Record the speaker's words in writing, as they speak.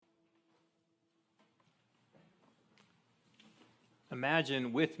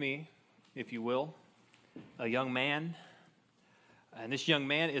Imagine with me, if you will, a young man, and this young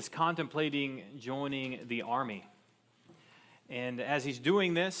man is contemplating joining the army. And as he's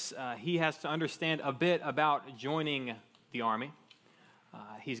doing this, he has to understand a bit about joining the army.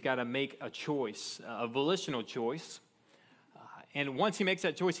 He's got to make a choice, a volitional choice. And once he makes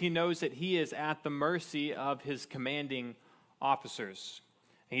that choice, he knows that he is at the mercy of his commanding officers.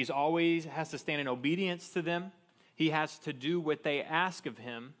 He's always has to stand in obedience to them. He has to do what they ask of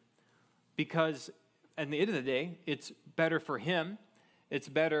him because at the end of the day, it's better for him. It's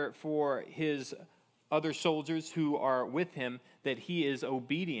better for his other soldiers who are with him that he is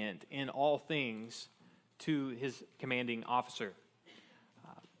obedient in all things to his commanding officer.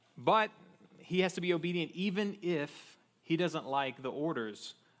 But he has to be obedient even if he doesn't like the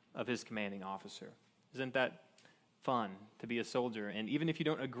orders of his commanding officer. Isn't that fun to be a soldier? And even if you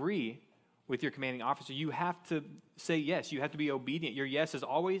don't agree with your commanding officer, you have to say yes. You have to be obedient. Your yes is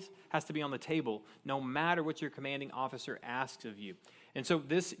always has to be on the table, no matter what your commanding officer asks of you. And so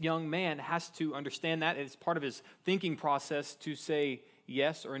this young man has to understand that. It's part of his thinking process to say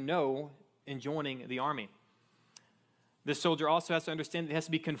yes or no in joining the army. This soldier also has to understand that he has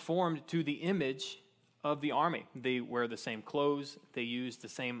to be conformed to the image of the army. They wear the same clothes. They use the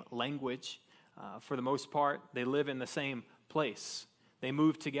same language. For the most part, they live in the same place. They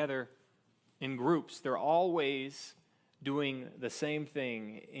move together in groups. They're always doing the same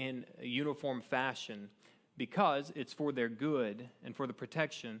thing in a uniform fashion because it's for their good and for the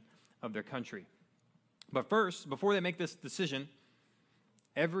protection of their country. But first, before they make this decision,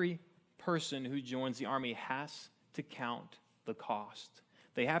 every person who joins the army has to count the cost.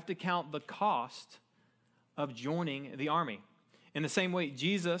 They have to count the cost of joining the army. In the same way,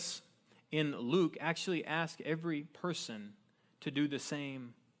 Jesus in Luke actually asked every person to do the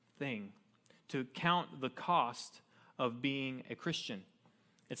same thing, to count the cost of being a Christian.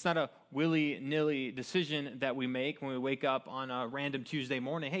 It's not a willy-nilly decision that we make when we wake up on a random Tuesday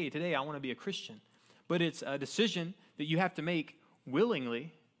morning. Hey, today I want to be a Christian. But it's a decision that you have to make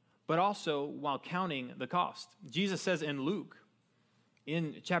willingly, but also while counting the cost. Jesus says in Luke,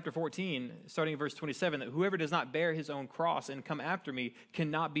 in chapter 14, starting in verse 27, that whoever does not bear his own cross and come after me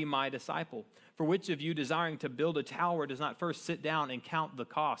cannot be my disciple. For which of you desiring to build a tower does not first sit down and count the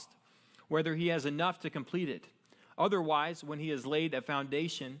cost, whether he has enough to complete it? Otherwise, when he has laid a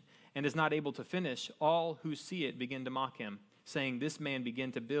foundation and is not able to finish, all who see it begin to mock him, saying, this man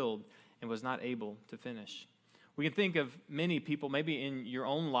began to build and was not able to finish. We can think of many people, maybe in your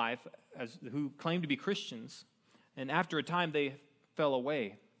own life, who claim to be Christians, and after a time they fell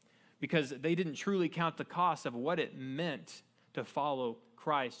away because they didn't truly count the cost of what it meant to follow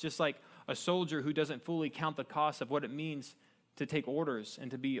Christ. Just like a soldier who doesn't fully count the cost of what it means to take orders and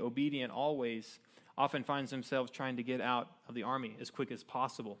to be obedient always often finds themselves trying to get out of the army as quick as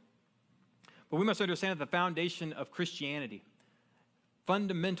possible. But we must understand that the foundation of Christianity,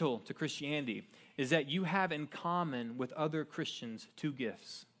 fundamental to Christianity, is that you have in common with other Christians two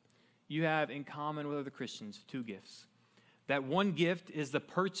gifts. You have in common with other Christians two gifts. That one gift is the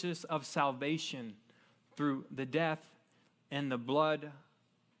purchase of salvation through the death and the blood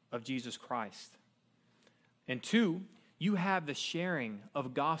of Jesus Christ. And two, you have the sharing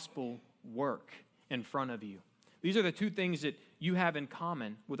of gospel work in front of you. These are the two things that you have in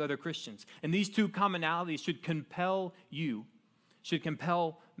common with other Christians. And these two commonalities should compel you, should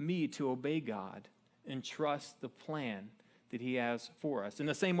compel me to obey God and trust the plan that he has for us. In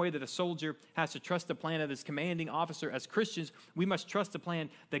the same way that a soldier has to trust the plan of his commanding officer, as Christians, we must trust the plan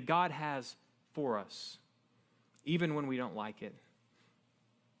that God has for us, even when we don't like it.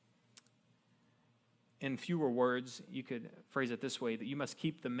 In fewer words, you could phrase it this way, that you must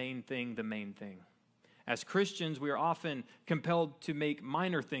keep the main thing the main thing. As Christians, we are often compelled to make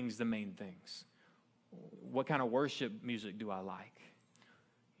minor things the main things. What kind of worship music do I like?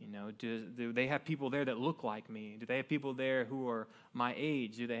 You know, do they have people there that look like me? Do they have people there who are my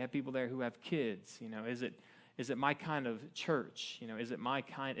age? Do they have people there who have kids? You know, is it my kind of church? You know, is it my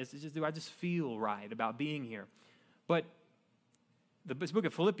kind? Do I just feel right about being here? But the book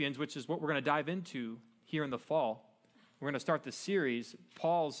of Philippians, which is what we're going to dive into here in the fall, we're going to start the series.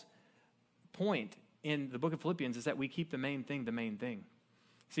 Paul's point in the book of Philippians is that we keep the main thing the main thing.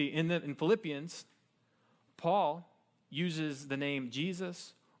 See, in Philippians, Paul uses the name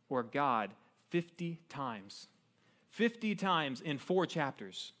Jesus or God 50 times. 50 times in 4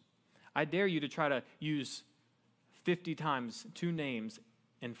 chapters. I dare you to try to use 50 times 2 names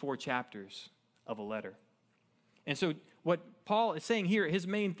in 4 chapters of a letter. And so what Paul is saying here, his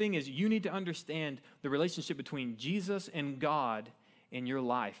main thing is you need to understand the relationship between Jesus and God in your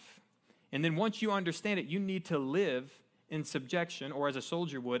life. And then once you understand it, you need to live in subjection, or as a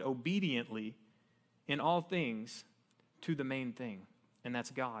soldier would, obediently in all things to the main thing, and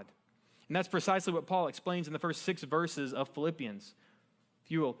that's God. And that's precisely what Paul explains in the first 6 verses of Philippians.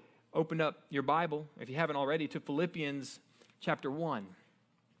 If you will open up your Bible, if you haven't already, to Philippians chapter 1.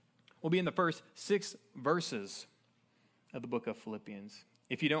 We'll be in the first 6 verses of the book of Philippians.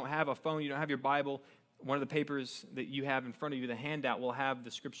 If you don't have a phone, you don't have your Bible, one of the papers that you have in front of you, the handout, will have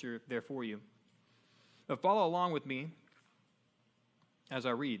the scripture there for you. But follow along with me as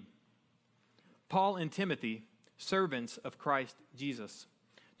I read. Paul and Timothy, servants of Christ Jesus,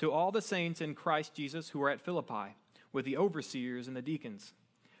 to all the saints in Christ Jesus who are at Philippi, with the overseers and the deacons,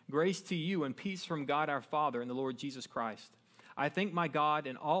 grace to you and peace from God our Father and the Lord Jesus Christ. I thank my God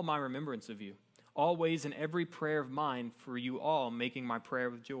in all my remembrance of you, always in every prayer of mine for you all, making my prayer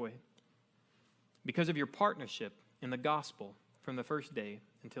with joy, because of your partnership in the gospel from the first day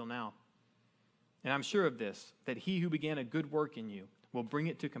until now. And I'm sure of this, that he who began a good work in you will bring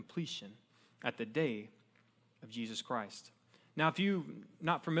it to completion at the day of Jesus Christ. Now, if you're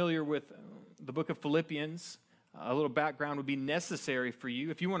not familiar with the book of Philippians, a little background would be necessary for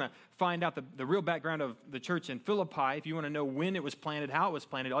you. If you want to find out the real background of the church in Philippi, if you want to know when it was planted, how it was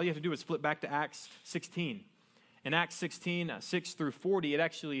planted, all you have to do is flip back to Acts 16. In Acts 16, 6 through 40, it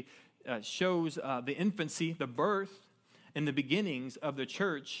actually shows the infancy, the birth, and the beginnings of the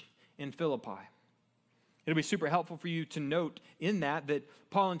church in Philippi. It'll be super helpful for you to note in that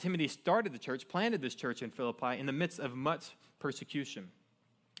Paul and Timothy started the church, planted this church in Philippi in the midst of much persecution.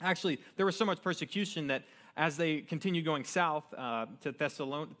 Actually, there was so much persecution that as they continued going south to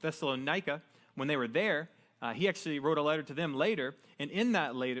Thessalonica, when they were there, he actually wrote a letter to them later. And in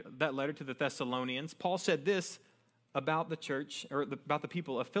that letter to the Thessalonians, Paul said this about the church, or about the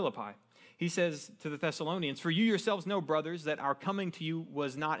people of Philippi. He says to the Thessalonians, "For you yourselves know, brothers, that our coming to you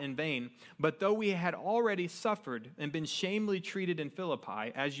was not in vain. But though we had already suffered and been shamefully treated in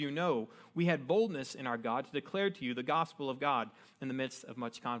Philippi, as you know, we had boldness in our God to declare to you the gospel of God in the midst of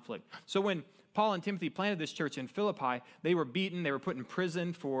much conflict." So when Paul and Timothy planted this church in Philippi, they were beaten, they were put in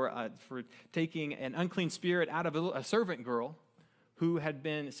prison for taking an unclean spirit out of a servant girl who had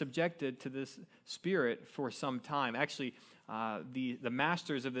been subjected to this spirit for some time. Actually, the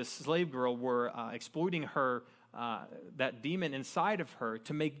masters of this slave girl were exploiting her, that demon inside of her,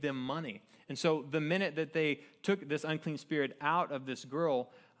 to make them money. And so the minute that they took this unclean spirit out of this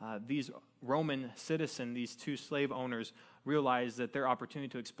girl, these Roman citizens, these 2 slave owners, realized that their opportunity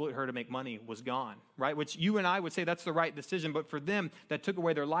to exploit her to make money was gone, right? Which you and I would say that's the right decision, but for them, that took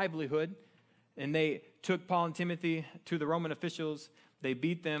away their livelihood. And they took Paul and Timothy to the Roman officials. They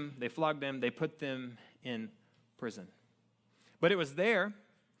beat them, they flogged them, they put them in prison. But it was there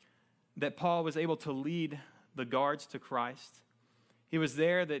that Paul was able to lead the guards to Christ. It was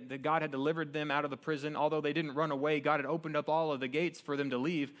there that God had delivered them out of the prison. Although they didn't run away, God had opened up all of the gates for them to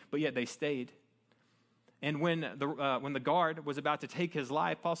leave, but yet they stayed. And when the guard was about to take his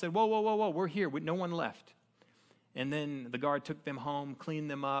life, Paul said, whoa, we're here. No one left. And then the guard took them home, cleaned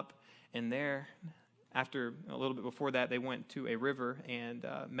them up, and there, after a little bit before that, they went to a river and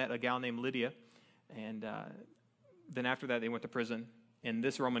met a gal named Lydia. And then after that, they went to prison. And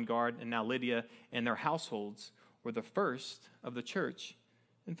this Roman guard, and now Lydia, and their households were the first of the church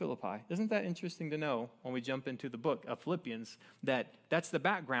in Philippi. Isn't that interesting to know when we jump into the book of Philippians, that that's the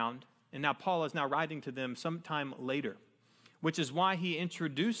background, and now Paul is now writing to them sometime later, which is why he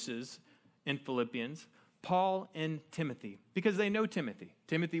introduces in Philippians Paul and Timothy, because they know Timothy.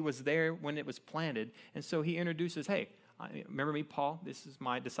 Timothy was there when it was planted, and so he introduces, hey, remember me, Paul? This is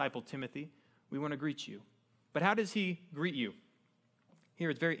my disciple Timothy. We want to greet you. But how does he greet you?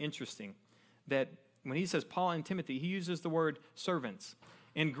 Here it's very interesting that when he says Paul and Timothy, he uses the word servants.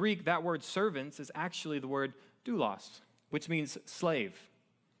 In Greek, that word servants is actually the word doulos, which means slave.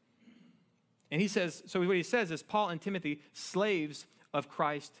 And he says, so what he says is Paul and Timothy, slaves of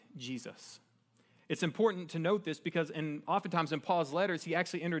Christ Jesus. It's important to note this because oftentimes in Paul's letters, he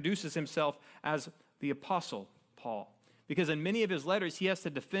actually introduces himself as the Apostle Paul. Because in many of his letters, he has to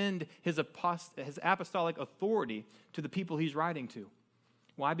defend his apostolic authority to the people he's writing to.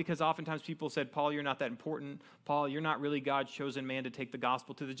 Why? Because oftentimes people said, Paul, you're not that important. Paul, you're not really God's chosen man to take the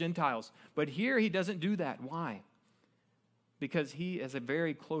gospel to the Gentiles. But here he doesn't do that. Why? Because he has a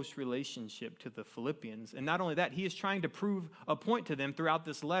very close relationship to the Philippians. And not only that, he is trying to prove a point to them throughout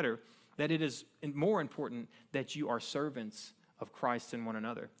this letter that it is more important that you are servants of Christ and one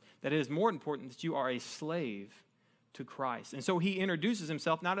another. That it is more important that you are a slave to Christ. And so he introduces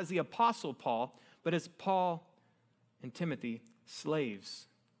himself not as the Apostle Paul, but as Paul and Timothy, slaves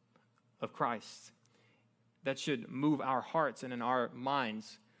of Christ. That should move our hearts and in our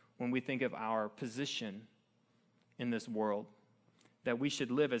minds when we think of our position in this world, that we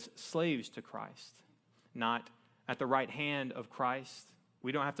should live as slaves to Christ, not at the right hand of Christ.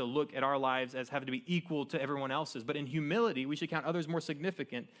 We don't have to look at our lives as having to be equal to everyone else's, but in humility, we should count others more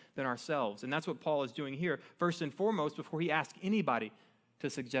significant than ourselves. And that's what Paul is doing here. First and foremost, before he asks anybody to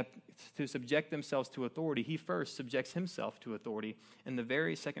subject themselves to authority, he first subjects himself to authority in the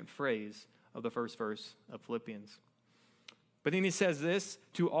very second phrase of the first verse of Philippians. But then he says this,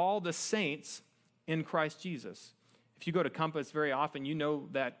 to all the saints in Christ Jesus. If you go to Compass very often, you know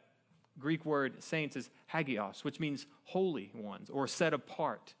that Greek word saints is hagios, which means holy ones or set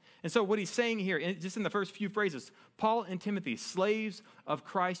apart. And so what he's saying here, just in the first few phrases, Paul and Timothy, slaves of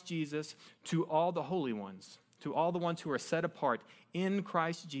Christ Jesus, to all the holy ones, to all the ones who are set apart in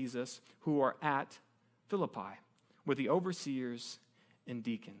Christ Jesus, who are at Philippi, with the overseers and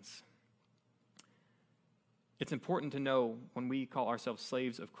deacons. It's important to know when we call ourselves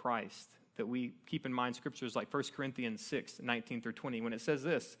slaves of Christ that we keep in mind scriptures like 1 Corinthians 6, 19 through 20, when it says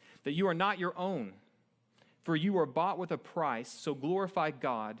this, that you are not your own, for you are bought with a price, so glorify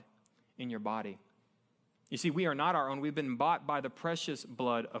God in your body. You see, we are not our own. We've been bought by the precious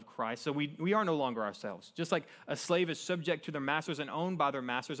blood of Christ, so we are no longer ourselves. Just like a slave is subject to their masters and owned by their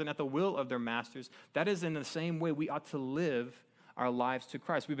masters and at the will of their masters, that is in the same way we ought to live our lives to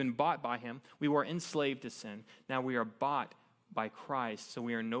Christ. We've been bought by him. We were enslaved to sin. Now we are bought by Christ, so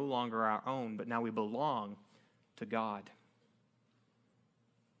we are no longer our own, but now we belong to God.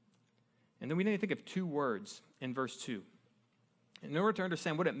 And then we need to think of two words in verse 2. In order to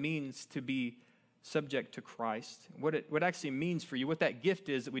understand what it means to be subject to Christ, what it actually means for you, what that gift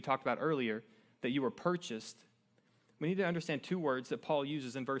is that we talked about earlier, that you were purchased, we need to understand two words that Paul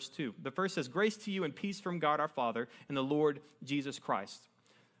uses in verse 2. The first says, grace to you and peace from God our Father and the Lord Jesus Christ.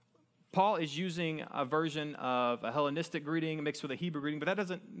 Paul is using a version of a Hellenistic greeting mixed with a Hebrew greeting, but that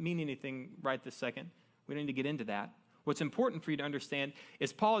doesn't mean anything right this second. We don't need to get into that. What's important for you to understand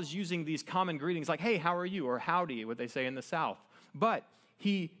is Paul is using these common greetings like, hey, how are you? Or howdy, what they say in the South. But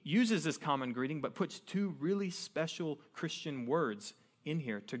he uses this common greeting, but puts two really special Christian words in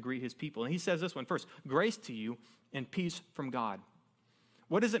here to greet his people. And he says this one first, grace to you and peace from God.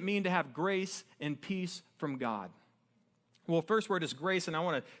 What does it mean to have grace and peace from God? Well, first word is grace, and I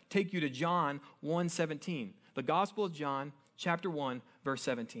want to take you to John 1:17. The Gospel of John, chapter 1, verse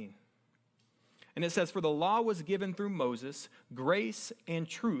 17. And it says, for the law was given through Moses, grace and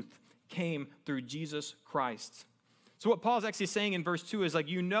truth came through Jesus Christ. So what Paul's actually saying in verse 2 is like,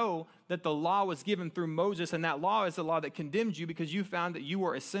 you know that the law was given through Moses, and that law is the law that condemned you because you found that you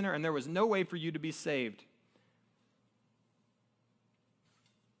were a sinner and there was no way for you to be saved.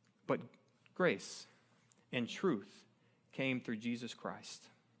 But grace and truth came through Jesus Christ.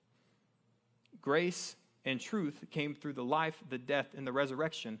 Grace and truth came through the life, the death, and the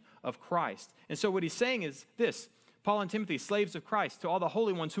resurrection of Christ. And so what he's saying is this, Paul and Timothy, slaves of Christ, to all the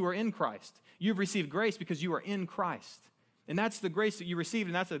holy ones who are in Christ. You've received grace because you are in Christ. And that's the grace that you received,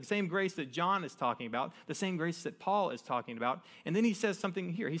 and that's the same grace that John is talking about, the same grace that Paul is talking about. And then he says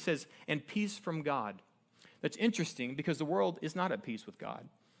something here. He says, and peace from God. That's interesting because the world is not at peace with God.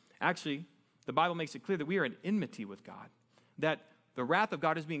 Actually, the Bible makes it clear that we are at enmity with God, that the wrath of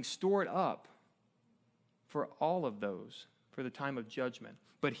God is being stored up for all of those for the time of judgment.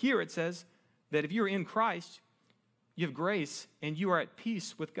 But here it says that if you're in Christ, you have grace and you are at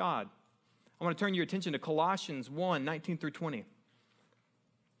peace with God. I want to turn your attention to Colossians 1, 19 through 20. When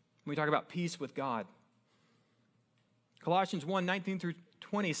we talk about peace with God. Colossians 1, 19 through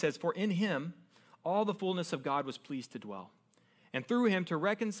 20 says, for in him all the fullness of God was pleased to dwell, and through him to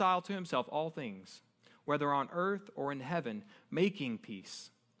reconcile to himself all things, whether on earth or in heaven, making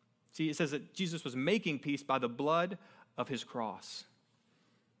peace. See, it says that Jesus was making peace by the blood of his cross.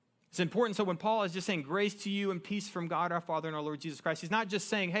 It's important. So when Paul is just saying grace to you and peace from God our Father and our Lord Jesus Christ, he's not just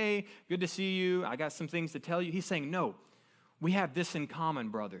saying, hey, good to see you, I got some things to tell you. He's saying, no, we have this in common,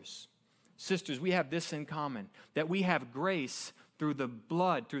 brothers. Sisters, we have this in common, that we have grace through the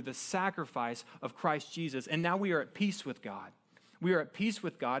blood, through the sacrifice of Christ Jesus, and now we are at peace with God. We are at peace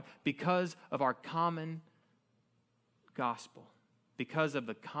with God because of our common gospel, because of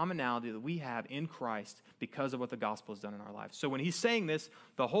the commonality that we have in Christ, because of what the gospel has done in our lives. So when he's saying this,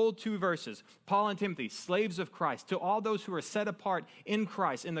 the whole two verses, Paul and Timothy, slaves of Christ, to all those who are set apart in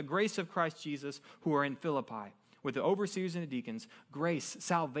Christ, in the grace of Christ Jesus, who are in Philippi, with the overseers and the deacons, grace,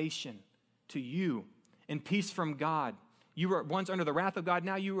 salvation to you, and peace from God. You were once under the wrath of God,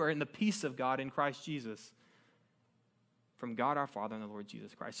 now you are in the peace of God in Christ Jesus. From God our Father and the Lord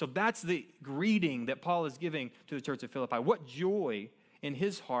Jesus Christ. So that's the greeting that Paul is giving to the church of Philippi. What joy in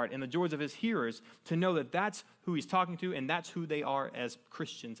his heart and the joys of his hearers to know that that's who he's talking to and that's who they are as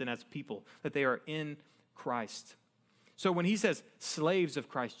Christians and as people, that they are in Christ. So when he says slaves of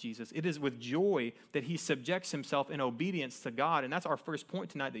Christ Jesus, it is with joy that he subjects himself in obedience to God. And that's our first point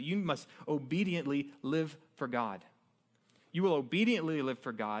tonight, that you must obediently live for God. You will obediently live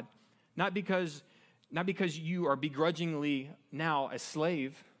for God, not because you are begrudgingly now a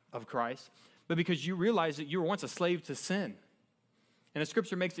slave of Christ, but because you realize that you were once a slave to sin. And the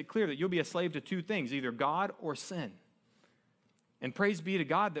scripture makes it clear that you'll be a slave to two things, either God or sin. And praise be to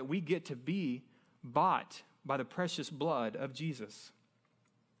God that we get to be bought by the precious blood of Jesus.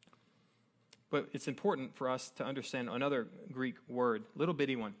 But it's important for us to understand another Greek word, little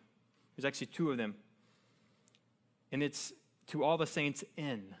bitty one. There's actually two of them. And it's to all the saints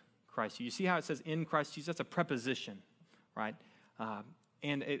in Christ. You see how it says in Christ Jesus? That's a preposition, right?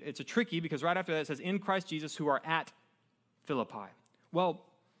 And it's a tricky because right after that it says in Christ Jesus who are at Philippi. Well,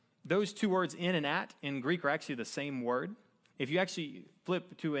 those two words in and at in Greek are actually the same word. If you actually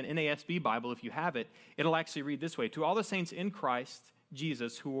flip to an NASB Bible, if you have it, it'll actually read this way: to all the saints in Christ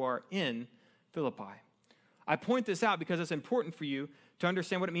Jesus who are in Philippi. I point this out because it's important for you to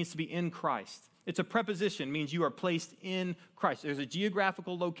understand what it means to be in Christ. It's a preposition, means you are placed in Christ. There's a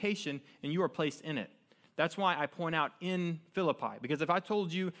geographical location and you are placed in it. That's why I point out in Philippi, because if I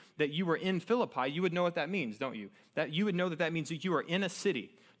told you that you were in Philippi, you would know what that means, don't you? That you would know that that means that you are in a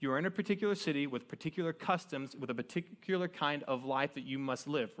city. You are in a particular city with particular customs, with a particular kind of life that you must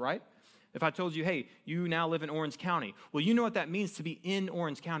live, right? If I told you, hey, you now live in Orange County, well, you know what that means to be in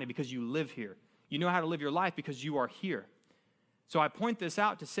Orange County because you live here. You know how to live your life because you are here. So I point this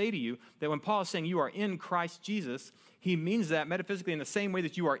out to say to you that when Paul is saying you are in Christ Jesus, he means that metaphysically in the same way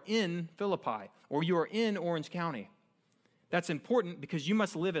that you are in Philippi or you are in Orange County. That's important because you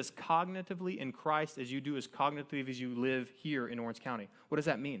must live as cognitively in Christ as you do as cognitively as you live here in Orange County. What does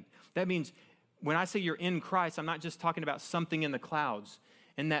that mean? That means when I say you're in Christ, I'm not just talking about something in the clouds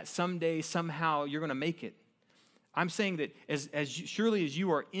and that someday, somehow, you're going to make it. I'm saying that as surely as you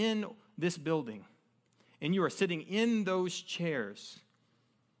are in this building and you are sitting in those chairs,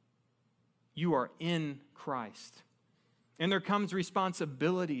 you are in Christ. And there comes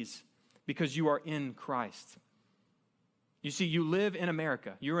responsibilities because you are in Christ. You see, you live in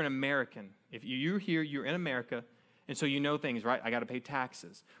America. You're an American. If you're here, you're in America, and so you know things, right? I got to pay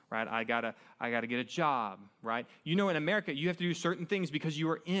taxes, right? I gotta get a job, right? You know, in America, you have to do certain things because you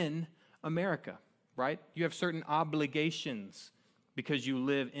are in America, right? You have certain obligations because you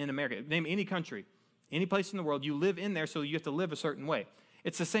live in America. Name any country, any place in the world, you live in there, so you have to live a certain way.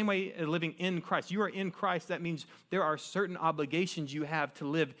 It's the same way living in Christ. You are in Christ. That means there are certain obligations you have to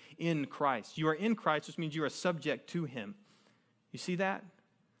live in Christ. You are in Christ, which means you are subject to him. You see that?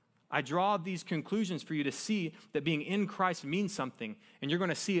 I draw these conclusions for you to see that being in Christ means something, and you're going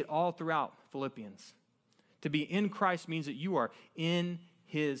to see it all throughout Philippians. To be in Christ means that you are in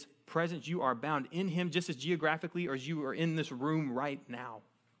his presence. You are bound in him just as geographically as you are in this room right now.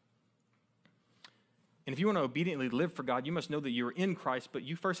 And if you want to obediently live for God, you must know that you're in Christ, but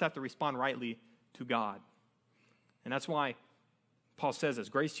you first have to respond rightly to God. And that's why Paul says this,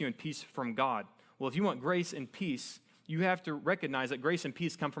 grace to you and peace from God. Well, if you want grace and peace, you have to recognize that grace and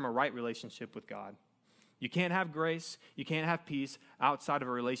peace come from a right relationship with God. You can't have grace, you can't have peace outside of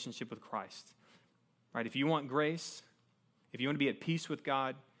a relationship with Christ. Right? If you want grace, if you want to be at peace with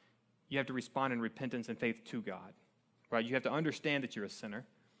God, you have to respond in repentance and faith to God. Right? You have to understand that you're a sinner.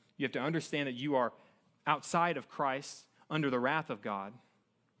 You have to understand that you are outside of Christ, under the wrath of God.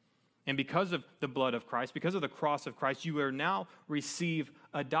 And because of the blood of Christ, because of the cross of Christ, you are now receive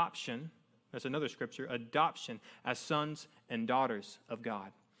adoption. That's another scripture, adoption as sons and daughters of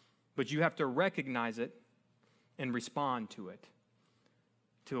God. But you have to recognize it and respond to it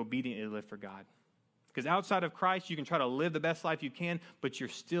to obediently live for God. Because outside of Christ, you can try to live the best life you can, but you're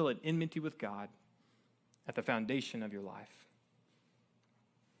still at enmity with God at the foundation of your life.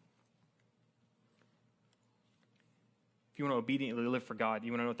 If you want to obediently live for God,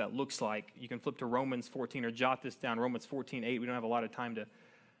 you want to know what that looks like, you can flip to Romans 14 or jot this down, Romans 14:8. We don't have a lot of time to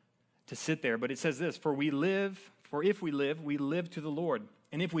sit there, but it says this, for if we live, we live to the Lord.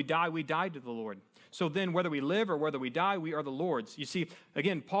 And if we die to the Lord. So then whether we live or whether we die, we are the Lord's. You see,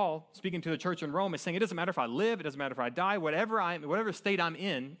 again, Paul, speaking to the church in Rome, is saying it doesn't matter if I live, it doesn't matter if I die, whatever state I'm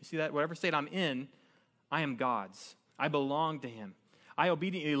in, you see that? Whatever state I'm in, I am God's. I belong to him. I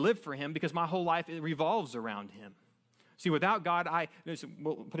obediently live for him because my whole life, it revolves around him. See, without God,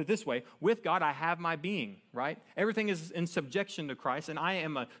 we'll put it this way, with God, I have my being, right? Everything is in subjection to Christ, and I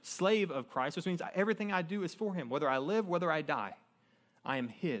am a slave of Christ, which means everything I do is for him. Whether I live, whether I die, I am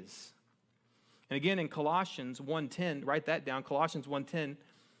his. And again, in Colossians 1:10, write that down, Colossians 1:10,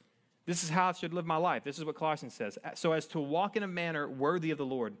 This is how I should live my life. This is what Colossians says. So as to walk in a manner worthy of the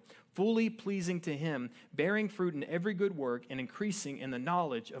Lord, fully pleasing to him, bearing fruit in every good work and increasing in the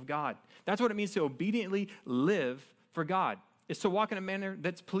knowledge of God. That's what it means to obediently live for God. It's to walk in a manner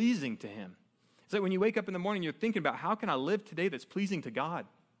that's pleasing to him. It's like when you wake up in the morning, you're thinking about, how can I live today that's pleasing to God?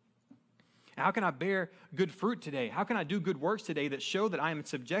 How can I bear good fruit today? How can I do good works today that show that I am in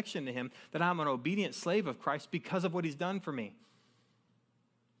subjection to him, that I'm an obedient slave of Christ because of what he's done for me?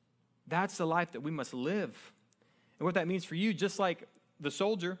 That's the life that we must live. And what that means for you, just like the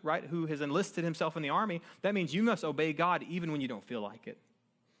soldier, right, who has enlisted himself in the army, that means you must obey God even when you don't feel like it.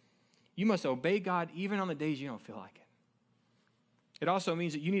 You must obey God even on the days you don't feel like it. It also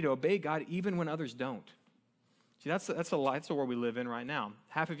means that you need to obey God even when others don't. See, that's the world we live in right now.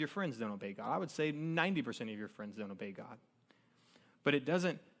 Half of your friends don't obey God. I would say 90% of your friends don't obey God. But it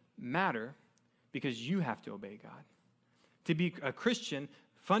doesn't matter because you have to obey God. To be a Christian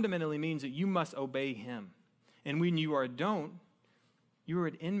fundamentally means that you must obey him. And when you don't, you are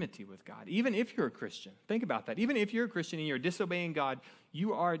at enmity with God. Even if you're a Christian, think about that. Even if you're a Christian and you're disobeying God,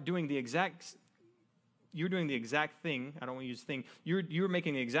 you're doing the exact thing. I don't want to use thing. You're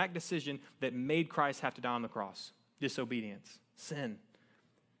making the exact decision that made Christ have to die on the cross. Disobedience, sin.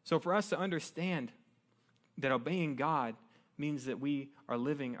 So for us to understand that obeying God means that we are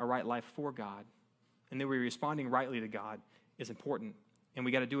living a right life for God and that we're responding rightly to God is important. And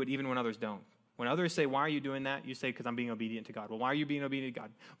we got to do it even when others don't. When others say, why are you doing that? You say, because I'm being obedient to God. Well, why are you being obedient to God?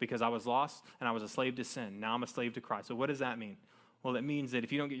 Because I was lost and I was a slave to sin. Now I'm a slave to Christ. So what does that mean? Well, it means that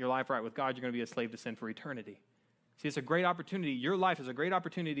if you don't get your life right with God, you're going to be a slave to sin for eternity. See, it's a great opportunity. Your life is a great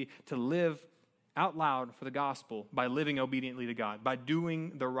opportunity to live out loud for the gospel by living obediently to God, by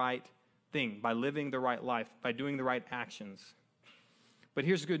doing the right thing, by living the right life, by doing the right actions. But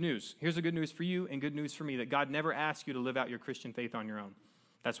here's the good news. Here's the good news for you and good news for me, that God never asks you to live out your Christian faith on your own.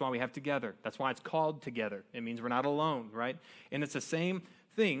 That's why we have together. That's why it's called together. It means we're not alone, right? And it's the same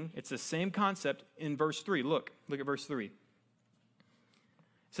thing. It's the same concept in verse 3. Look at verse 3. It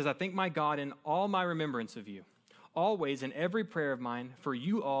says, I thank my God in all my remembrance of you, always in every prayer of mine, for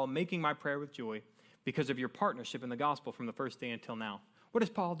you all, making my prayer with joy because of your partnership in the gospel from the first day until now. What is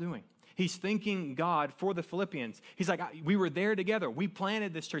Paul doing? He's thanking God for the Philippians. He's like, we were there together. We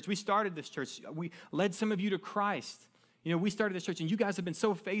planted this church. We started this church. We led some of you to Christ. You know, we started this church, and you guys have been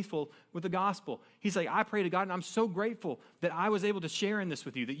so faithful with the gospel. He's like, I pray to God, and I'm so grateful that I was able to share in this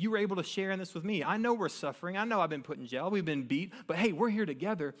with you, that you were able to share in this with me. I know we're suffering. I know I've been put in jail. We've been beat. But hey, we're here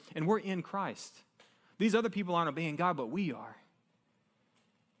together, and we're in Christ. These other people aren't obeying God, but we are.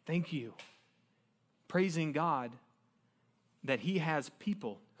 Thank you. Praising God that he has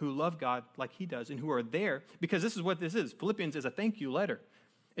people who love God like he does and who are there, because this is what this is. Philippians is a thank you letter.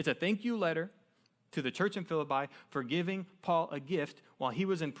 It's a thank you letter to the church in Philippi for giving Paul a gift while he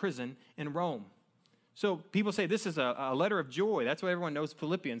was in prison in Rome. So people say this is a letter of joy. That's why everyone knows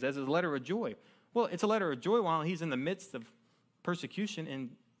Philippians as a letter of joy. Well, it's a letter of joy while he's in the midst of persecution in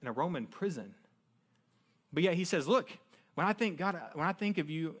a Roman prison. But yet he says, look, when I think of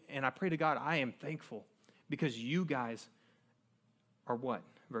you and I pray to God, I am thankful because you guys are what?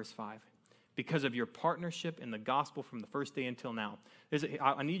 Verse 5. Because of your partnership in the gospel from the first day until now.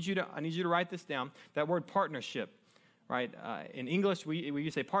 I need you to write this down. That word partnership, right? In English, we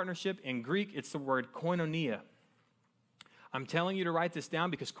say partnership. In Greek, it's the word koinonia. I'm telling you to write this down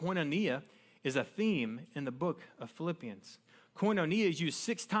because koinonia is a theme in the book of Philippians. Koinonia is used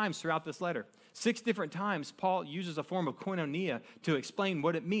 6 times throughout this letter. 6 different times, Paul uses a form of koinonia to explain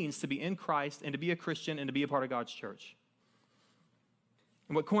what it means to be in Christ and to be a Christian and to be a part of God's church.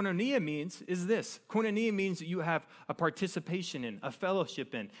 And what koinonia means is this. Koinonia means that you have a participation in, a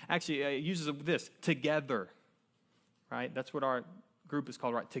fellowship in. Actually, it uses this, together, right? That's what our group is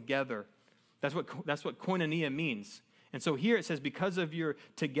called, right? Together. That's what koinonia means. And so here it says, because of your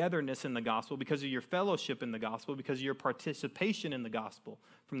togetherness in the gospel, because of your fellowship in the gospel, because of your participation in the gospel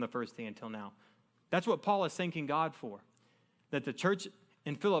from the first day until now. That's what Paul is thanking God for. That the church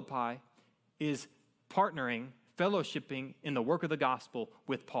in Philippi is partnering, fellowshipping in the work of the gospel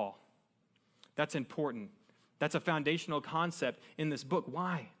with Paul. That's important. That's a foundational concept in this book.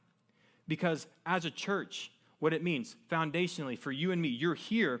 Why? Because as a church, what it means, foundationally, for you and me, you're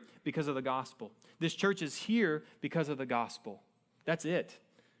here because of the gospel. This church is here because of the gospel. That's it.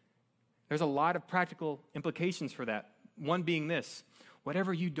 There's a lot of practical implications for that. One being this: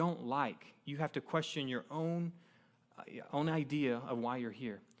 whatever you don't like, you have to question your own idea of why you're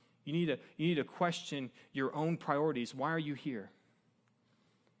here. You need to question your own priorities. Why are you here?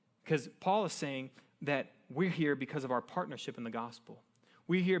 Because Paul is saying that we're here because of our partnership in the gospel.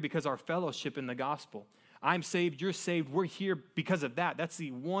 We're here because of our fellowship in the gospel. I'm saved, you're saved, we're here because of that. That's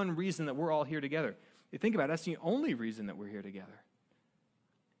the one reason that we're all here together. You think about it, that's the only reason that we're here together,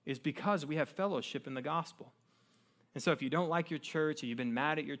 is because we have fellowship in the gospel. And so if you don't like your church, or you've been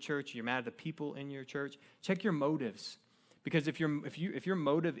mad at your church, or you're mad at the people in your church, check your motives. Because if your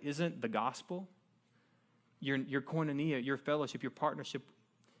motive isn't the gospel, your koinonia, your fellowship, your partnership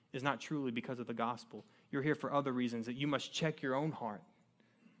is not truly because of the gospel. You're here for other reasons that you must check your own heart.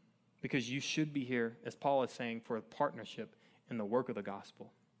 Because you should be here, as Paul is saying, for a partnership in the work of the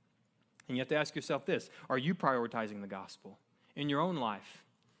gospel. And you have to ask yourself this: are you prioritizing the gospel in your own life?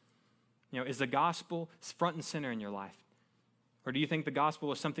 Is the gospel front and center in your life? Or do you think the gospel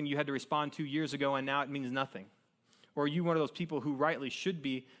was something you had to respond to years ago and now it means nothing? Or are you one of those people who rightly should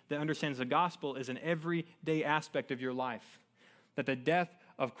be, that understands the gospel is an everyday aspect of your life? That the death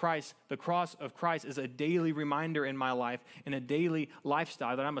of Christ, the cross of Christ, is a daily reminder in my life and a daily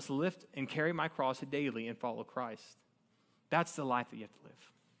lifestyle that I must lift and carry my cross daily and follow Christ. That's the life that you have to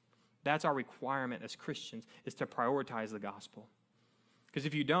live. That's our requirement as Christians, is to prioritize the gospel. Because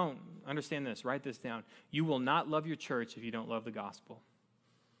if you don't, understand this, write this down. You will not love your church if you don't love the gospel.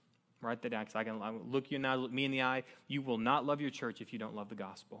 Write that down, because I can look you now, look me in the eye. You will not love your church if you don't love the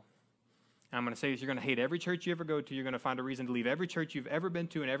gospel. And I'm going to say this: you're going to hate every church you ever go to. You're going to find a reason to leave every church you've ever been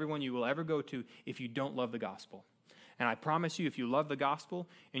to and everyone you will ever go to if you don't love the gospel. And I promise you, if you love the gospel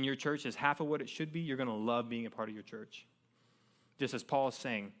and your church is half of what it should be, you're going to love being a part of your church. Just as Paul is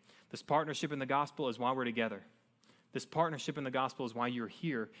saying, this partnership in the gospel is why we're together. This partnership in the gospel is why you're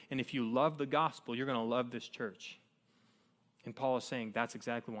here. And if you love the gospel, you're going to love this church. And Paul is saying that's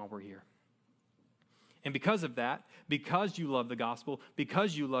exactly why we're here. And because of that, because you love the gospel,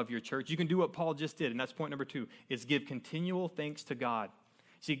 because you love your church, you can do what Paul just did. And that's point number 2, is give continual thanks to God.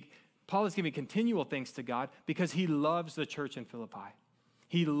 See, Paul is giving continual thanks to God because he loves the church in Philippi.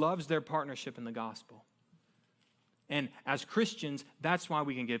 He loves their partnership in the gospel. And as Christians, that's why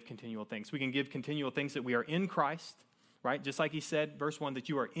we can give continual thanks. We can give continual thanks that we are in Christ, right? Just like he said, verse 1, that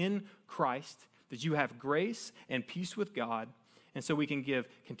you are in Christ, that you have grace and peace with God. And so we can give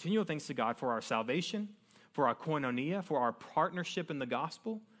continual thanks to God for our salvation, for our koinonia, for our partnership in the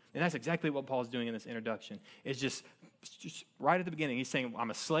gospel. And that's exactly what Paul's doing in this introduction. It's just right at the beginning, he's saying, I'm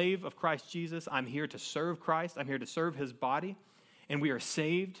a slave of Christ Jesus. I'm here to serve Christ. I'm here to serve his body. And we are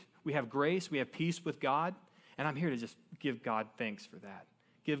saved. We have grace. We have peace with God. And I'm here to just give God thanks for that.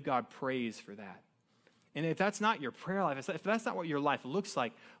 Give God praise for that. And if that's not your prayer life, if that's not what your life looks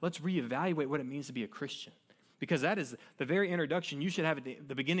like, let's reevaluate what it means to be a Christian. Because that is the very introduction you should have at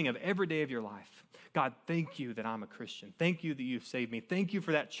the beginning of every day of your life. God, thank you that I'm a Christian. Thank you that you've saved me. Thank you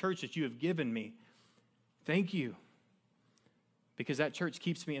for that church that you have given me. Thank you. Because that church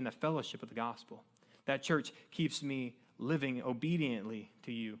keeps me in the fellowship of the gospel. That church keeps me living obediently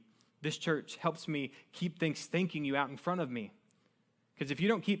to you. This church helps me keep thanking you out in front of me. Because if you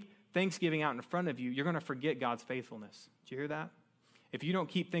don't keep Thanksgiving out in front of you, you're going to forget God's faithfulness. Did you hear that? If you don't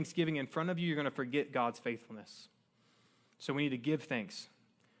keep Thanksgiving in front of you, you're going to forget God's faithfulness. So we need to give thanks.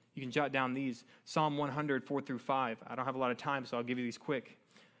 You can jot down these. Psalm 100, 4 through 5. I don't have a lot of time, so I'll give you these quick.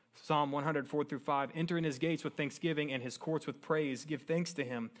 Psalm 100, 4 through 5. Enter in his gates with thanksgiving and his courts with praise. Give thanks to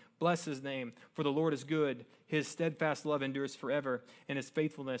him. Bless his name. For the Lord is good. His steadfast love endures forever, and his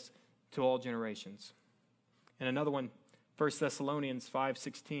faithfulness to all generations. And another one, 1 Thessalonians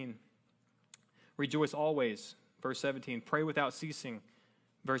 5:16. Rejoice always. Verse 17, pray without ceasing.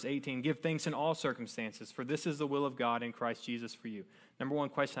 Verse 18, give thanks in all circumstances, for this is the will of God in Christ Jesus for you. Number one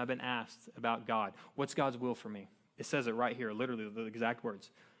question I've been asked about God: what's God's will for me? It says it right here, literally the exact words.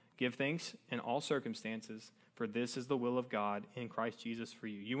 Give thanks in all circumstances, for this is the will of God in Christ Jesus for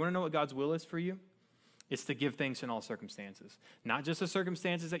you. You want to know what God's will is for you? It's to give thanks in all circumstances. Not just the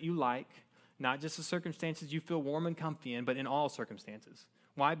circumstances that you like, not just the circumstances you feel warm and comfy in, but in all circumstances.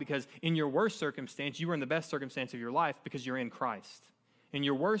 Why? Because in your worst circumstance, you are in the best circumstance of your life because you're in Christ. In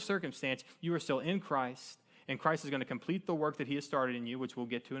your worst circumstance, you are still in Christ, and Christ is going to complete the work that he has started in you, which we'll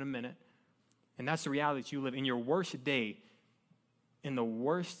get to in a minute. And that's the reality that you live. In your worst day, in the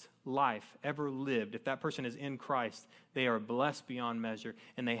worst life ever lived, if that person is in Christ, they are blessed beyond measure,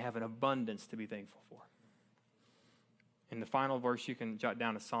 and they have an abundance to be thankful for. And the final verse you can jot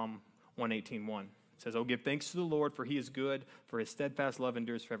down is Psalm 118:1. It says, oh, give thanks to the Lord, for he is good, for his steadfast love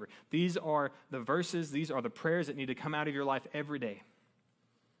endures forever. These are the verses, these are the prayers that need to come out of your life every day.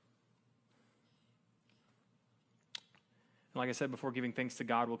 And like I said before, giving thanks to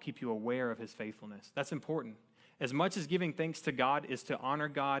God will keep you aware of his faithfulness. That's important. As much as giving thanks to God is to honor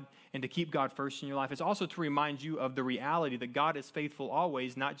God and to keep God first in your life, it's also to remind you of the reality that God is faithful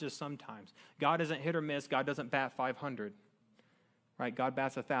always, not just sometimes. God isn't hit or miss. God doesn't bat 500. right? God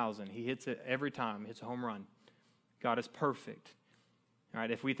bats 1,000. He hits it every time, hits a home run. God is perfect. All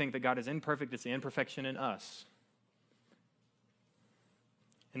right, if we think that God is imperfect, it's the imperfection in us.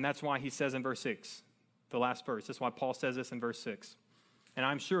 And that's why he says in verse 6, the last verse, that's why Paul says this in verse 6. And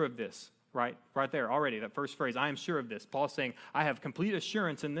I'm sure of this, right there already, that first phrase, I am sure of this. Paul's saying, I have complete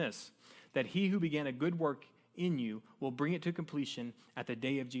assurance in this, that he who began a good work in you will bring it to completion at the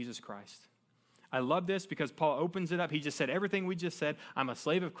day of Jesus Christ. I love this because Paul opens it up. He just said everything we just said. I'm a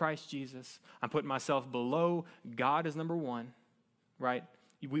slave of Christ Jesus. I'm putting myself below. God is number one, right?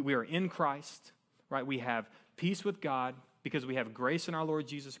 We are in Christ, right? We have peace with God because we have grace in our Lord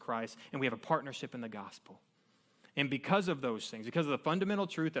Jesus Christ, and we have a partnership in the gospel. And because of those things, because of the fundamental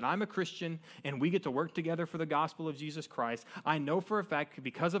truth that I'm a Christian and we get to work together for the gospel of Jesus Christ, I know for a fact,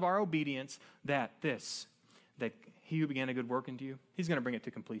 because of our obedience, that he who began a good work into you, he's going to bring it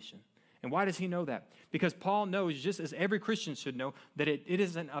to completion. And why does he know that? Because Paul knows, just as every Christian should know, that it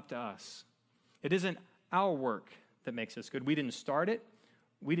isn't up to us. It isn't our work that makes us good. We didn't start it,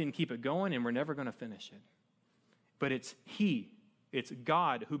 we didn't keep it going, and we're never going to finish it. But it's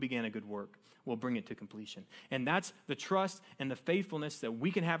God who began a good work will bring it to completion. And that's the trust and the faithfulness that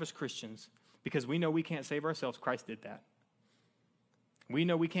we can have as Christians, because we know we can't save ourselves. Christ did that. We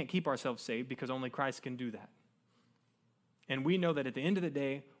know we can't keep ourselves saved because only Christ can do that. And we know that at the end of the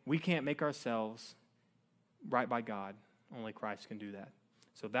day, we can't make ourselves right by God. Only Christ can do that.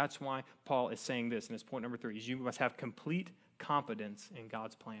 So that's why Paul is saying this, and it's point number 3, is you must have complete confidence in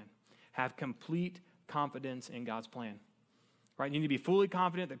God's plan. Have complete confidence in God's plan. Right? You need to be fully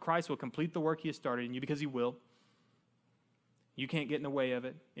confident that Christ will complete the work he has started in you, because he will. You can't get in the way of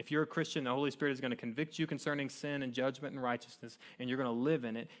it. If you're a Christian, the Holy Spirit is going to convict you concerning sin and judgment and righteousness, and you're going to live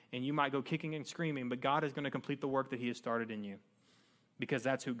in it, and you might go kicking and screaming, but God is going to complete the work that he has started in you, because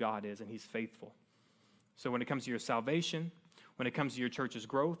that's who God is, and he's faithful. So when it comes to your salvation, when it comes to your church's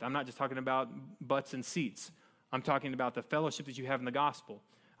growth, I'm not just talking about butts and seats. I'm talking about the fellowship that you have in the gospel.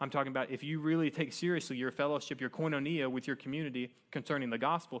 I'm talking about if you really take seriously your fellowship, your koinonia with your community concerning the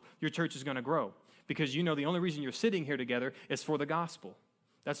gospel, your church is going to grow. Because you know the only reason you're sitting here together is for the gospel.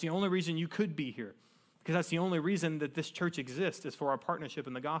 That's the only reason you could be here. Because that's the only reason that this church exists, is for our partnership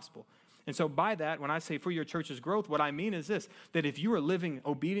in the gospel. And so by that, when I say for your church's growth, what I mean is this, that if you are living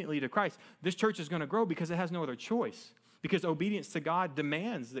obediently to Christ, this church is going to grow because it has no other choice. Because obedience to God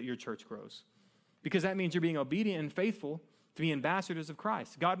demands that your church grows. Because that means you're being obedient and faithful to be ambassadors of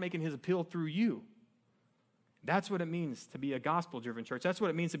Christ. God making his appeal through you. That's what it means to be a gospel-driven church. That's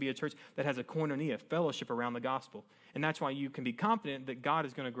what it means to be a church that has a koinonia, fellowship around the gospel. And that's why you can be confident that God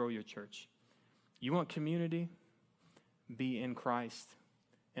is going to grow your church. You want community? Be in Christ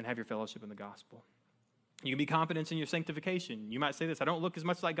and have your fellowship in the gospel. You can be confident in your sanctification. You might say this, I don't look as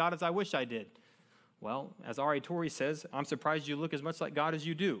much like God as I wish I did. Well, as R.A. Torrey says, I'm surprised you look as much like God as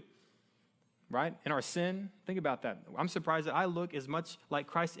you do. Right? In our sin, think about that. I'm surprised that I look as much like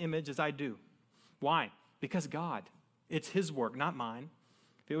Christ's image as I do. Why? Because God. It's his work, not mine.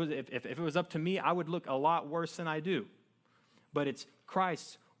 If it was up to me, I would look a lot worse than I do. But it's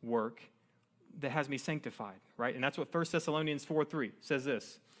Christ's work that has me sanctified, right? And that's what 1 Thessalonians 4:3 says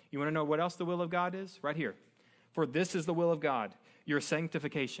this. You want to know what else the will of God is? Right here. For this is the will of God, your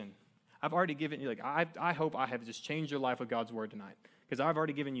sanctification. I've already given you, I hope I have just changed your life with God's word tonight. Because I've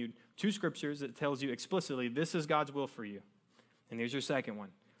already given you 2 scriptures that tells you explicitly this is God's will for you. And here's your second one,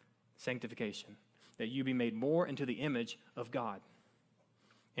 sanctification. That you be made more into the image of God.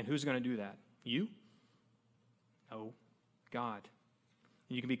 And who's going to do that? You? No, God.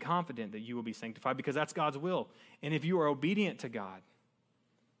 And you can be confident that you will be sanctified because that's God's will. And if you are obedient to God,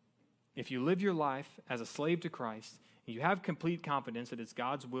 if you live your life as a slave to Christ, and you have complete confidence that it's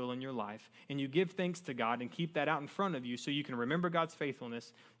God's will in your life, and you give thanks to God and keep that out in front of you so you can remember God's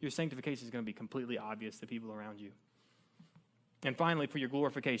faithfulness, your sanctification is going to be completely obvious to people around you. And finally, for your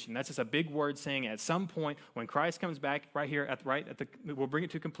glorification, that's just a big word saying at some point when Christ comes back right here, we'll bring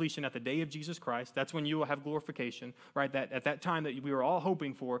it to completion at the day of Jesus Christ. That's when you will have glorification, right? That at that time that we were all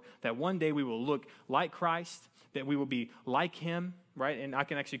hoping for, that one day we will look like Christ, that we will be like him, right? And I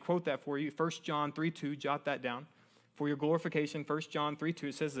can actually quote that for you. 1 John 3:2, jot that down. For your glorification, 1 John 3:2,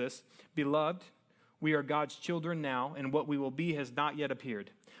 it says this, Beloved, we are God's children now, and what we will be has not yet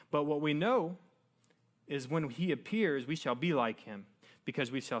appeared. But what we know is when he appears, we shall be like him,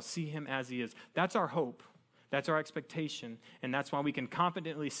 because we shall see him as he is. That's our hope. That's our expectation. And that's why we can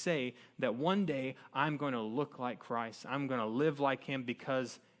confidently say that one day I'm going to look like Christ. I'm going to live like him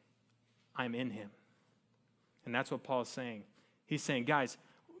because I'm in him. And that's what Paul is saying. He's saying, guys,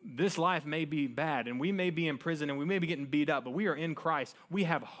 this life may be bad, and we may be in prison, and we may be getting beat up, but we are in Christ. We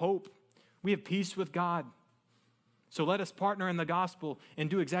have hope. We have peace with God. So let us partner in the gospel and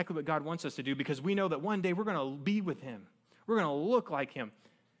do exactly what God wants us to do, because we know that one day we're going to be with him. We're going to look like him,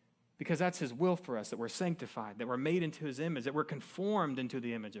 because that's his will for us, that we're sanctified, that we're made into his image, that we're conformed into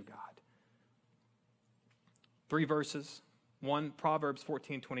the image of God. 3 verses. 1, Proverbs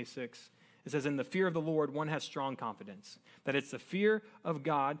 14:26. It says, in the fear of the Lord, one has strong confidence. That it's the fear of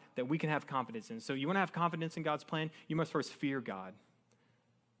God that we can have confidence in. So you want to have confidence in God's plan, you must first fear God.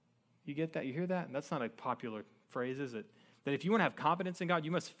 You get that? You hear that? That's not a popular phrase, is it? That if you want to have confidence in God,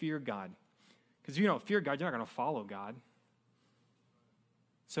 you must fear God. Because if you don't fear God, you're not going to follow God.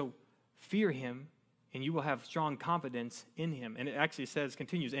 So fear him, and you will have strong confidence in him. And it actually says,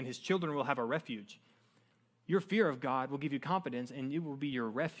 continues, and his children will have a refuge. Your fear of God will give you confidence, and it will be your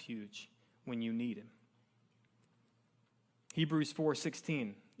refuge when you need him. Hebrews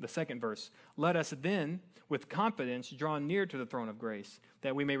 4:16, the second verse. Let us then, with confidence, draw near to the throne of grace,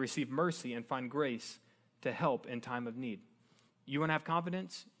 that we may receive mercy and find grace to help in time of need. You want to have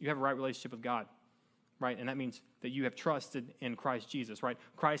confidence? You have a right relationship with God, right? And that means that you have trusted in Christ Jesus, right?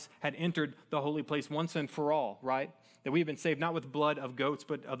 Christ had entered the holy place once and for all, right? That we have been saved not with blood of goats,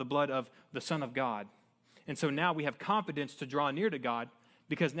 but of the blood of the Son of God. And so now we have confidence to draw near to God,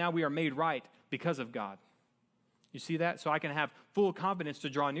 because now we are made right because of God. You see that? So I can have full confidence to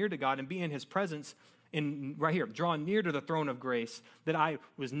draw near to God and be in his presence right here, draw near to the throne of grace that I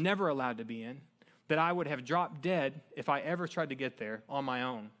was never allowed to be in, that I would have dropped dead if I ever tried to get there on my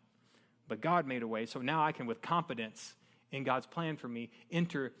own. But God made a way, so now I can, with confidence in God's plan for me,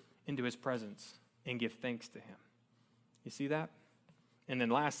 enter into his presence and give thanks to him. You see that? And then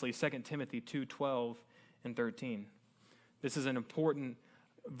lastly, 2 Timothy 2:12 and 13. This is an important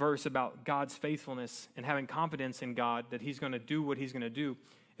verse about God's faithfulness and having confidence in God that he's going to do what he's going to do.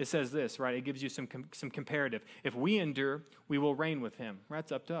 It says this, right? It gives you some comparative. If we endure, we will reign with him.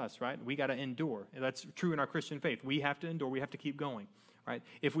 That's up to us, right? We got to endure. That's true in our Christian faith. We have to endure. We have to keep going, right?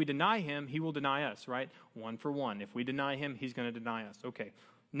 If we deny him, he will deny us, right? 1 for 1. If we deny him, he's going to deny us. Okay.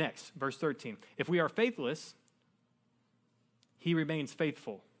 Next, verse 13. If we are faithless, he remains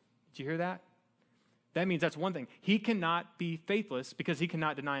faithful. Did you hear that? That means that's one thing. He cannot be faithless because he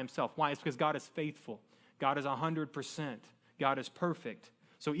cannot deny himself. Why? It's because God is faithful. God is 100%. God is perfect.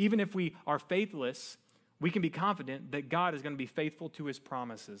 So even if we are faithless, we can be confident that God is going to be faithful to his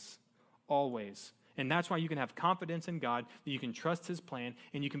promises always. And that's why you can have confidence in God, that you can trust his plan,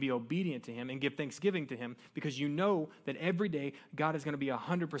 and you can be obedient to him and give thanksgiving to him, because you know that every day God is going to be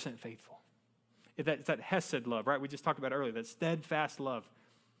 100% faithful. It's that Hesed love, right? We just talked about earlier, that steadfast love.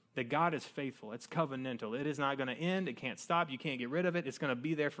 That God is faithful. It's covenantal. It is not going to end. It can't stop. You can't get rid of it. It's going to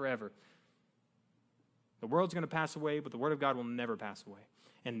be there forever. The world's going to pass away, but the word of God will never pass away.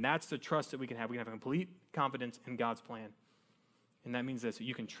 And that's the trust that we can have. We can have complete confidence in God's plan. And that means this: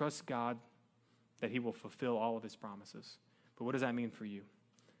 you can trust God that he will fulfill all of his promises. But what does that mean for you?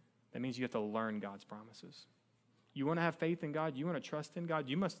 That means you have to learn God's promises. You want to have faith in God? You want to trust in God?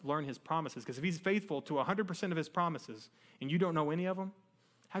 You must learn his promises. Because if he's faithful to 100% of his promises and you don't know any of them,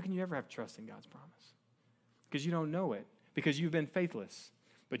 how can you ever have trust in God's promise? Because you don't know it, because you've been faithless.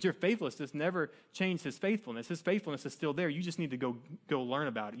 But your faithlessness never changed his faithfulness. His faithfulness is still there. You just need to go learn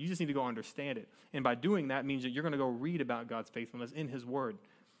about it. You just need to go understand it. And by doing that means that you're going to go read about God's faithfulness in his word.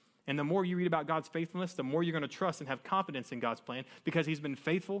 And the more you read about God's faithfulness, the more you're going to trust and have confidence in God's plan, because he's been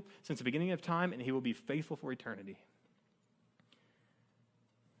faithful since the beginning of time, and he will be faithful for eternity.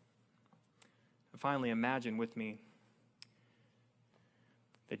 And finally, imagine with me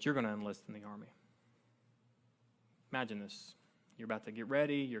that you're going to enlist in the army. Imagine this. You're about to get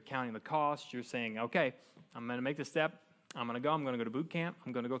ready. You're counting the cost. You're saying, okay, I'm going to make this step. I'm going to go to boot camp.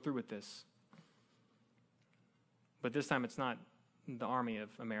 I'm going to go through with this. But this time it's not the army of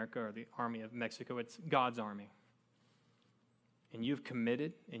America or the army of Mexico. It's God's army. And you've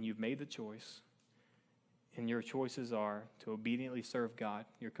committed and you've made the choice. And your choices are to obediently serve God,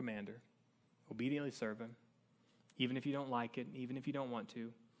 your commander. Obediently serve him. Even if you don't like it, even if you don't want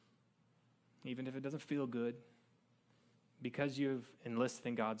to, even if it doesn't feel good, because you've enlisted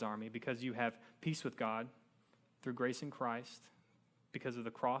in God's army, because you have peace with God through grace in Christ, because of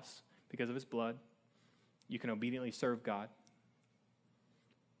the cross, because of his blood, you can obediently serve God.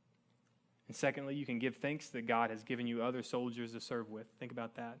 And secondly, you can give thanks that God has given you other soldiers to serve with. Think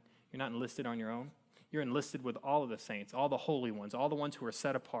about that. You're not enlisted on your own. You're enlisted with all of the saints, all the holy ones, all the ones who are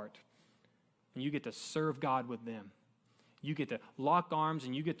set apart. And you get to serve God with them. You get to lock arms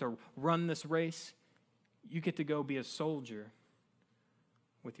and you get to run this race. You get to go be a soldier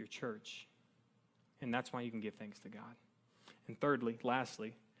with your church. And that's why you can give thanks to God. And thirdly,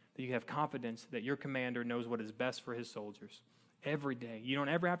 lastly, that you have confidence that your commander knows what is best for his soldiers every day. You don't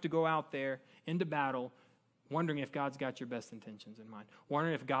ever have to go out there into battle wondering if God's got your best intentions in mind,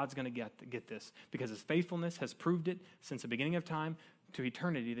 wondering if God's going to get this, because his faithfulness has proved it since the beginning of time to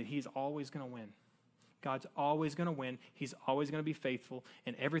eternity that he's always going to win. God's always going to win. He's always going to be faithful,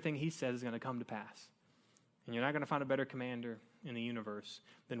 and everything he says is going to come to pass. And you're not going to find a better commander in the universe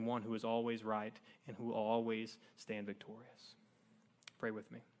than one who is always right and who will always stand victorious. Pray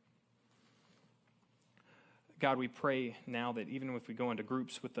with me. God, we pray now that even if we go into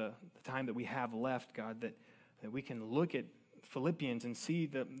groups with the time that we have left, God, that we can look at Philippians and see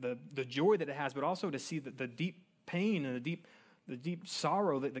the joy that it has, but also to see the deep pain and the deep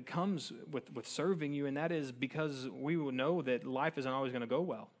sorrow that comes with serving you, and that is because we will know that life isn't always going to go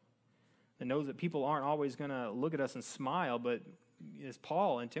well. That knows that people aren't always going to look at us and smile, but as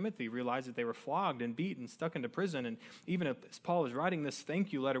Paul and Timothy realized that they were flogged and beaten, stuck into prison, and even as Paul is writing this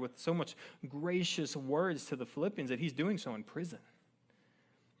thank you letter with so much gracious words to the Philippians, that he's doing so in prison.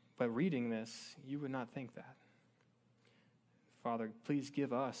 But reading this, you would not think that. Father, please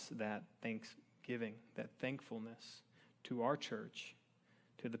give us that thanksgiving, that thankfulness to our church,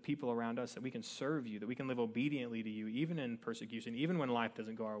 to the people around us, that we can serve you, that we can live obediently to you, even in persecution, even when life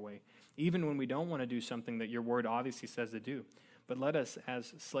doesn't go our way, even when we don't want to do something that your word obviously says to do. But let us,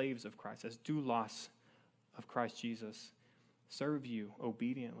 as slaves of Christ, as doulos of Christ Jesus, serve you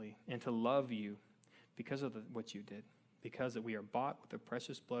obediently and to love you because of what you did, because that we are bought with the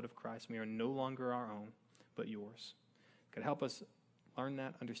precious blood of Christ. We are no longer our own, but yours. God, help us learn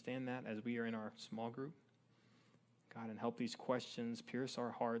that, understand that as we are in our small group. God, and help these questions pierce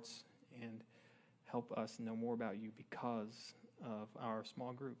our hearts and help us know more about you because of our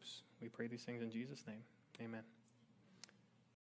small groups. We pray these things in Jesus' name. Amen.